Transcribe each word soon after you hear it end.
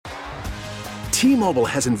T-Mobile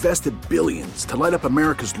has invested billions to light up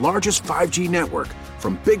America's largest 5G network,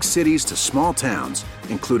 from big cities to small towns,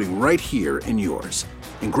 including right here in yours.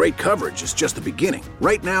 And great coverage is just the beginning.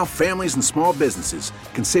 Right now, families and small businesses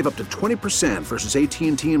can save up to 20% versus AT&T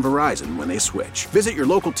and Verizon when they switch. Visit your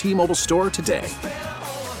local T-Mobile store today.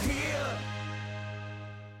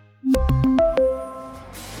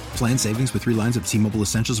 Plan savings with 3 lines of T-Mobile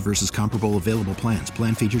Essentials versus comparable available plans.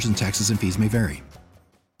 Plan features and taxes and fees may vary.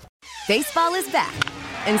 Baseball is back,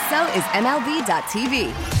 and so is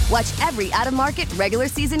MLB.tv. Watch every out-of-market regular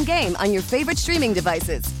season game on your favorite streaming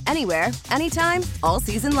devices, anywhere, anytime, all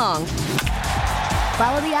season long.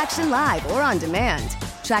 Follow the action live or on demand.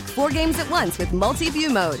 Track 4 games at once with multi-view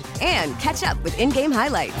mode and catch up with in-game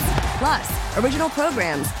highlights. Plus, original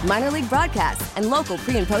programs, minor league broadcasts, and local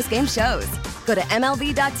pre- and post-game shows. Go to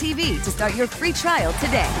MLB.tv to start your free trial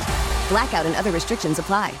today. Blackout and other restrictions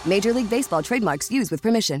apply. Major League Baseball trademarks used with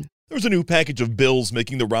permission. There's a new package of bills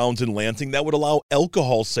making the rounds in Lansing that would allow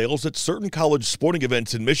alcohol sales at certain college sporting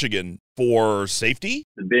events in Michigan for safety.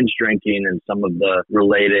 The binge drinking and some of the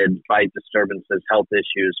related fight disturbances, health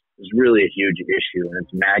issues is really a huge issue, and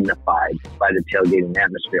it's magnified by the tailgating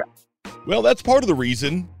atmosphere. Well, that's part of the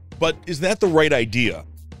reason, but is that the right idea?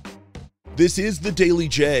 This is the Daily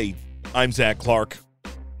J. I'm Zach Clark.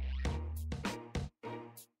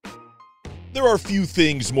 There are few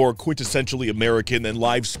things more quintessentially American than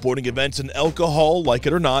live sporting events and alcohol, like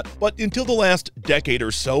it or not, but until the last decade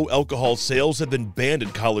or so, alcohol sales have been banned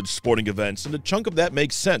at college sporting events, and a chunk of that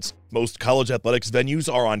makes sense. Most college athletics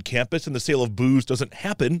venues are on campus, and the sale of booze doesn't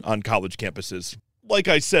happen on college campuses. Like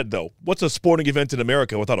I said, though, what's a sporting event in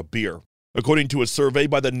America without a beer? According to a survey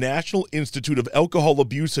by the National Institute of Alcohol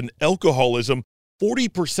Abuse and Alcoholism,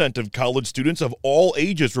 40% of college students of all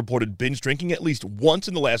ages reported binge drinking at least once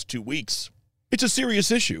in the last 2 weeks. It's a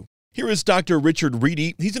serious issue. Here is Dr. Richard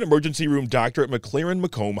Reedy. He's an emergency room doctor at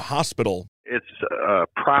McLaren-Macomb Hospital. It's a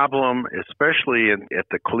problem, especially at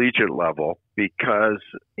the collegiate level, because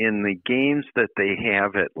in the games that they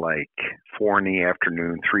have at like 4 in the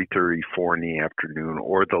afternoon, 3:30, 4 in the afternoon,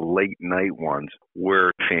 or the late night ones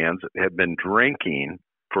where fans have been drinking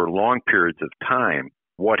for long periods of time,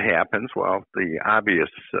 what happens? Well, the obvious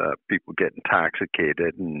people get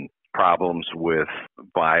intoxicated and problems with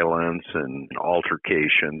violence and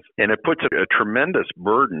altercations. And it puts a tremendous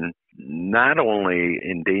burden, not only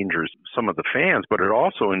endangers some of the fans, but it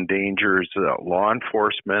also endangers law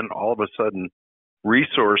enforcement. All of a sudden,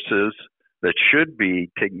 resources that should be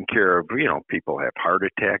taking care of, people have heart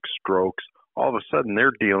attacks, strokes. All of a sudden,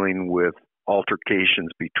 they're dealing with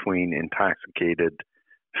altercations between intoxicated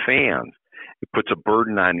fans. It puts a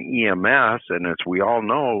burden on EMS, and as we all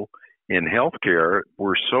know, in healthcare,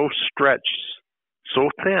 we're so stretched, so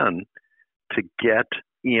thin to get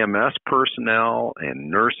EMS personnel and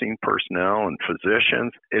nursing personnel and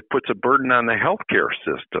physicians. It puts a burden on the healthcare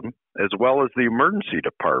system as well as the emergency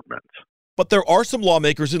departments. But there are some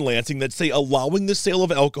lawmakers in Lansing that say allowing the sale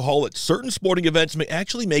of alcohol at certain sporting events may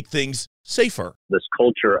actually make things safer. This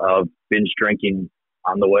culture of binge drinking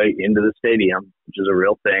on the way into the stadium, which is a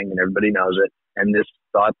real thing and everybody knows it, and this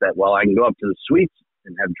thought that, well, I can go up to the suites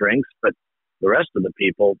and have drinks, but the rest of the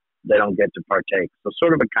people, they don't get to partake. So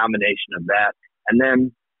sort of a combination of that. And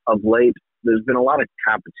then of late, there's been a lot of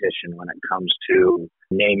competition when it comes to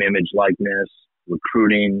name, image, likeness,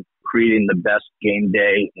 recruiting, creating the best game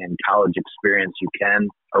day and college experience you can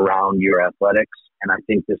around your athletics. And I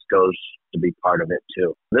think this goes to be part of it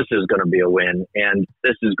too. This is going to be a win. And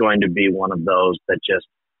this is going to be one of those that just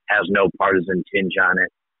has no partisan tinge on it.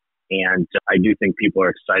 And I do think people are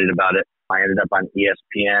excited about it. I ended up on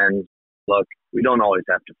ESPN. Look, we don't always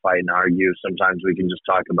have to fight and argue. Sometimes we can just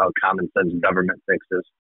talk about common sense government fixes.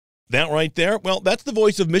 That right there? Well, that's the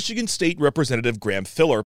voice of Michigan State Representative Graham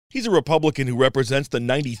Filler. He's a Republican who represents the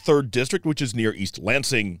 93rd District, which is near East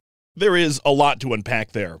Lansing. There is a lot to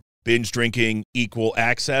unpack there. Binge drinking, equal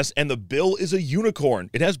access, and the bill is a unicorn.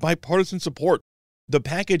 It has bipartisan support. The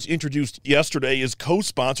package introduced yesterday is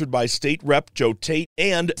co-sponsored by State Rep Joe Tate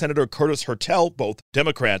and Senator Curtis Hertel, both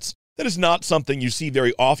Democrats. That is not something you see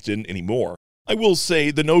very often anymore. I will say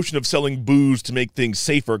the notion of selling booze to make things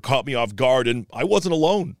safer caught me off guard, and I wasn't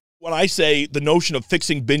alone. When I say the notion of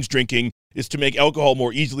fixing binge drinking is to make alcohol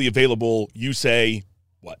more easily available, you say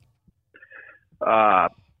what?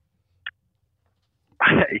 God,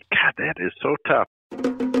 that is so tough.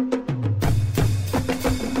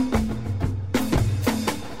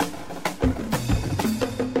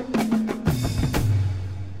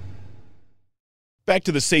 back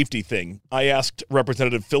to the safety thing. I asked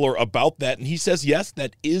Representative Filler about that, and he says, yes,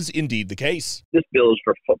 that is indeed the case. This bill is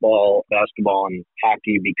for football, basketball, and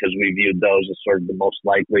hockey because we viewed those as sort of the most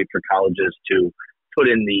likely for colleges to put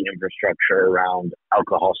in the infrastructure around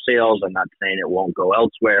alcohol sales. I'm not saying it won't go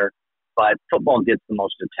elsewhere, but football gets the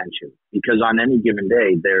most attention because on any given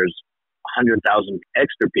day, there's 100,000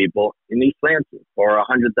 extra people in East Lansing or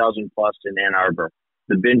 100,000 plus in Ann Arbor.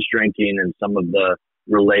 The binge drinking and some of the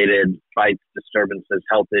related fights, disturbances,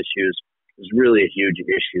 health issues is really a huge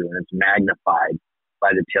issue, and it's magnified by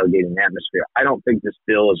the tailgating atmosphere. I don't think this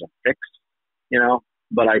bill is a fix,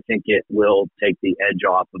 but I think it will take the edge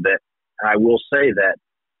off of it. And I will say that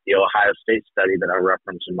the Ohio State study that I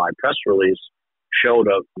referenced in my press release showed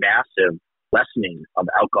a massive lessening of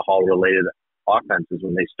alcohol-related offenses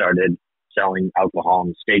when they started selling alcohol in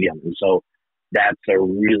the stadium. And so that's a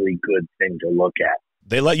really good thing to look at.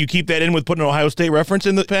 They let you keep that in with putting an Ohio State reference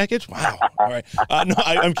in the package? Wow. All right. No,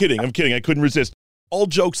 I'm kidding. I couldn't resist. All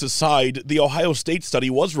jokes aside, the Ohio State study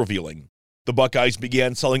was revealing. The Buckeyes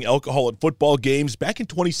began selling alcohol at football games back in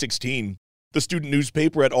 2016. The student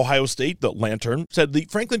newspaper at Ohio State, the Lantern, said the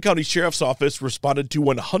Franklin County Sheriff's Office responded to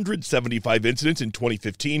 175 incidents in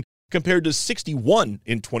 2015 compared to 61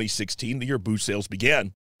 in 2016, the year booze sales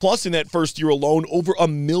began. Plus, in that first year alone, over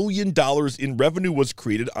 $1 million in revenue was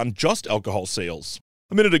created on just alcohol sales.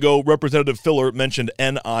 A minute ago, Representative Filler mentioned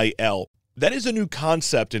NIL. That is a new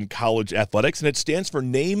concept in college athletics, and it stands for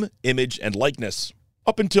name, image, and likeness.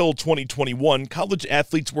 Up until 2021, college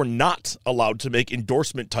athletes were not allowed to make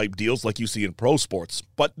endorsement-type deals like you see in pro sports.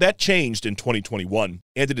 But that changed in 2021,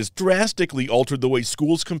 and it has drastically altered the way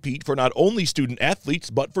schools compete for not only student athletes,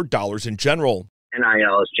 but for dollars in general.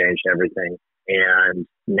 NIL has changed everything, and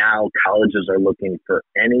now colleges are looking for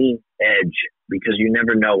any edge because you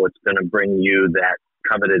never know what's going to bring you that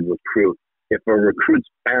coveted recruit. If a recruit's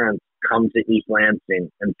parents come to East Lansing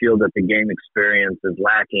and feel that the game experience is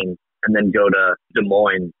lacking and then go to Des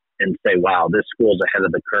Moines and say, wow, this school's ahead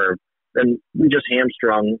of the curve, then we just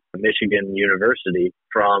hamstrung Michigan University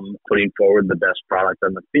from putting forward the best product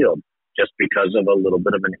on the field just because of a little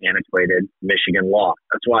bit of an antiquated Michigan law.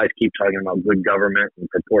 That's why I keep talking about good government and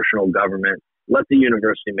proportional government. Let the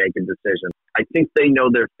university make a decision. I think they know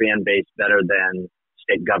their fan base better than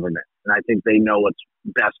state government. And I think they know what's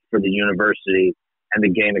best for the university and the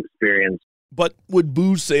game experience. But would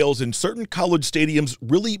booze sales in certain college stadiums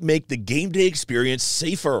really make the game day experience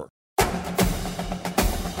safer?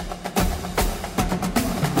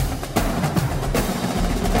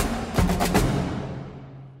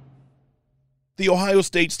 The Ohio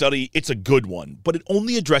State study, it's a good one, but it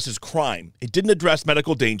only addresses crime. It didn't address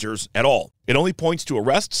medical dangers at all. It only points to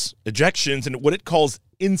arrests, ejections, and what it calls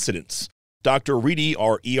incidents. Dr. Reedy,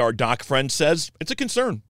 our ER doc friend, says it's a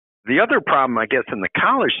concern. The other problem, I guess, in the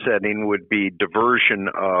college setting would be diversion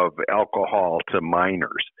of alcohol to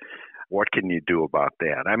minors. What can you do about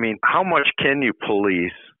that? I mean, how much can you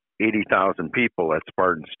police 80,000 people at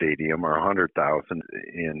Spartan Stadium or 100,000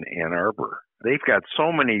 in Ann Arbor? They've got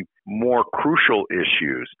so many more crucial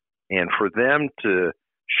issues, and for them to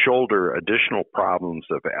shoulder additional problems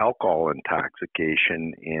of alcohol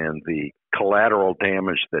intoxication and the collateral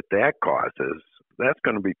damage that causes, that's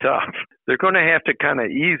going to be tough. They're going to have to kind of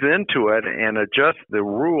ease into it and adjust the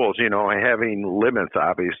rules, having limits,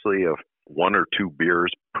 obviously, of 1 or 2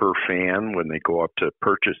 beers per fan when they go up to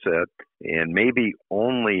purchase it, and maybe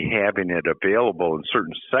only having it available in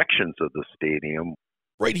certain sections of the stadium.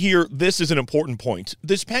 Right here, this is an important point.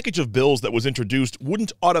 This package of bills that was introduced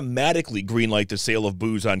wouldn't automatically greenlight the sale of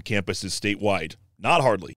booze on campuses statewide. Not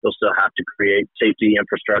hardly. They'll still have to create safety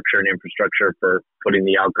infrastructure and infrastructure for putting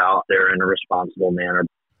the alcohol out there in a responsible manner.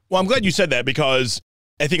 Well, I'm glad you said that because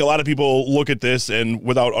I think a lot of people look at this and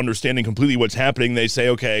without understanding completely what's happening, they say,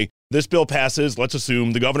 okay, this bill passes, let's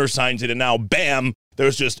assume the governor signs it, and now, bam,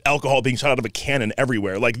 there's just alcohol being shot out of a cannon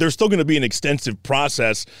everywhere. Like, there's still going to be an extensive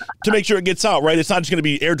process to make sure it gets out, right? It's not just going to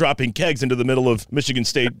be airdropping kegs into the middle of Michigan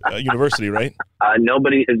State University, right?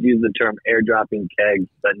 Nobody has used the term airdropping kegs,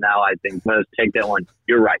 but now I think let's take that one.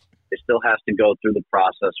 You're right. It still has to go through the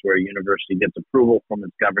process where a university gets approval from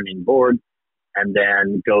its governing board and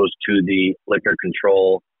then goes to the Liquor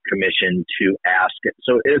Control Commission to ask it.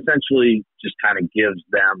 So it essentially just kind of gives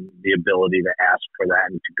them the ability to ask for that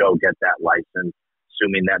and to go get that license,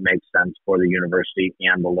 assuming that makes sense for the university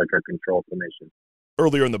and the Liquor Control Commission.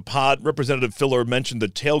 Earlier in the pod, Representative Filler mentioned the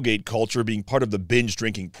tailgate culture being part of the binge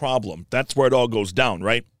drinking problem. That's where it all goes down,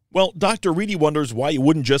 right? Well, Dr. Reedy wonders why you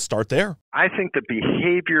wouldn't just start there. I think the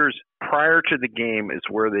behaviors prior to the game is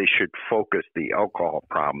where they should focus the alcohol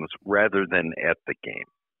problems rather than at the game.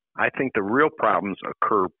 I think the real problems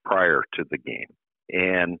occur prior to the game.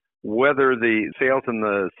 And Whether the sales in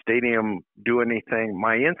the stadium do anything,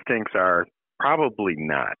 my instincts are probably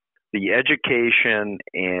not. The education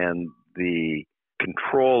and the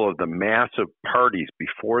control of the massive parties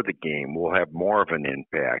before the game will have more of an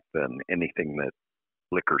impact than anything that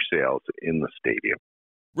liquor sales in the stadium.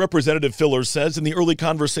 Representative Filler says in the early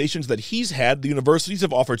conversations that he's had, the universities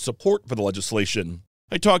have offered support for the legislation.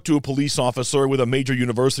 I talked to a police officer with a major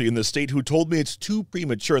university in the state who told me it's too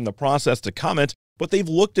premature in the process to comment, but they've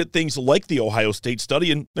looked at things like the Ohio State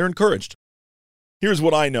study and they're encouraged. Here's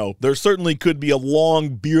what I know. There certainly could be a long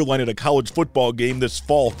beer line at a college football game this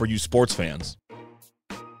fall for you sports fans.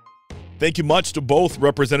 Thank you much to both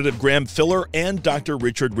Representative Graham Filler and Dr.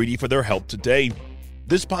 Richard Reedy for their help today.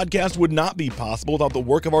 This podcast would not be possible without the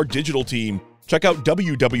work of our digital team. Check out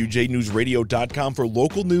WWJNewsRadio.com for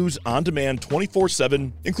local news on demand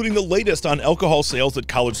 24/7, including the latest on alcohol sales at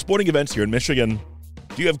college sporting events here in Michigan.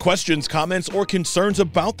 Do you have questions, comments, or concerns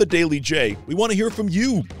about the Daily J? We want to hear from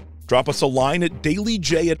you. Drop us a line at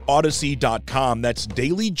dailyj@audacy.com. That's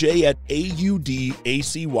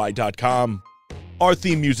dailyj@audacy.com. Our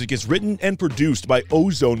theme music is written and produced by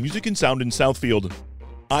Ozone Music and Sound in Southfield.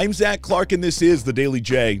 I'm Zach Clark, and this is The Daily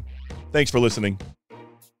J. Thanks for listening.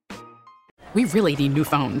 We really need new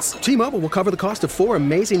phones. T-Mobile will cover the cost of 4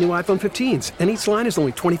 amazing new iPhone 15s, and each line is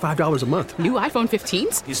only $25 a month. New iPhone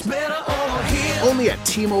 15s? It's better over here. Only at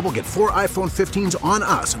T-Mobile, get 4 iPhone 15s on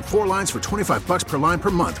us and 4 lines for $25 per line per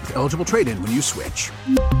month with eligible trade-in when you switch.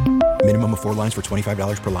 Minimum of 4 lines for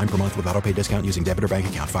 $25 per line per month with autopay discount using debit or bank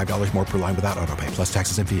account. $5 more per line without autopay, plus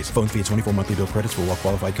taxes and fees. Phone fee at 24 monthly bill credits for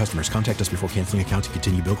well-qualified customers. Contact us before canceling account to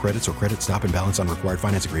continue bill credits or credit stop and balance on required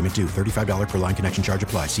finance agreement due. $35 per line connection charge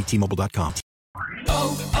applies. See T-Mobile.com.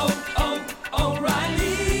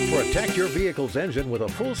 O'Reilly. Protect your vehicle's engine with a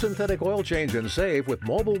full synthetic oil change and save with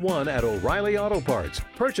Mobil 1 at O'Reilly Auto Parts.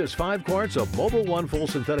 Purchase 5 quarts of Mobil 1 full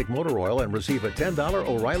synthetic motor oil and receive a $10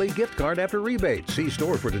 O'Reilly gift card after rebate. See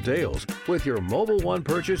store for details. With your Mobil 1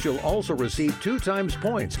 purchase, you'll also receive 2 times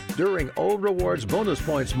points during Old Rewards Bonus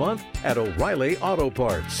Points Month at O'Reilly Auto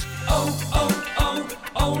Parts.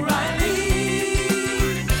 O'Reilly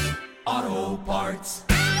Auto Parts.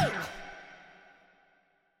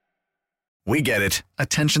 We get it.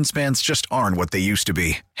 Attention spans just aren't what they used to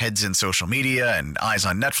be. Heads in social media and eyes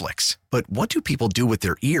on Netflix. But what do people do with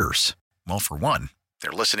their ears? Well, for one,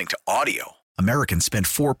 they're listening to audio. Americans spend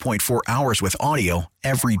 4.4 hours with audio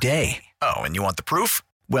every day. Oh, and you want the proof?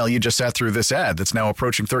 Well, you just sat through this ad that's now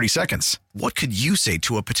approaching 30 seconds. What could you say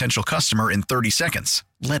to a potential customer in 30 seconds?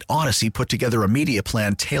 Let Odyssey put together a media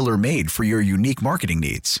plan tailor-made for your unique marketing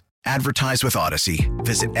needs. Advertise with Odyssey.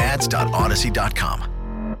 Visit ads.odyssey.com.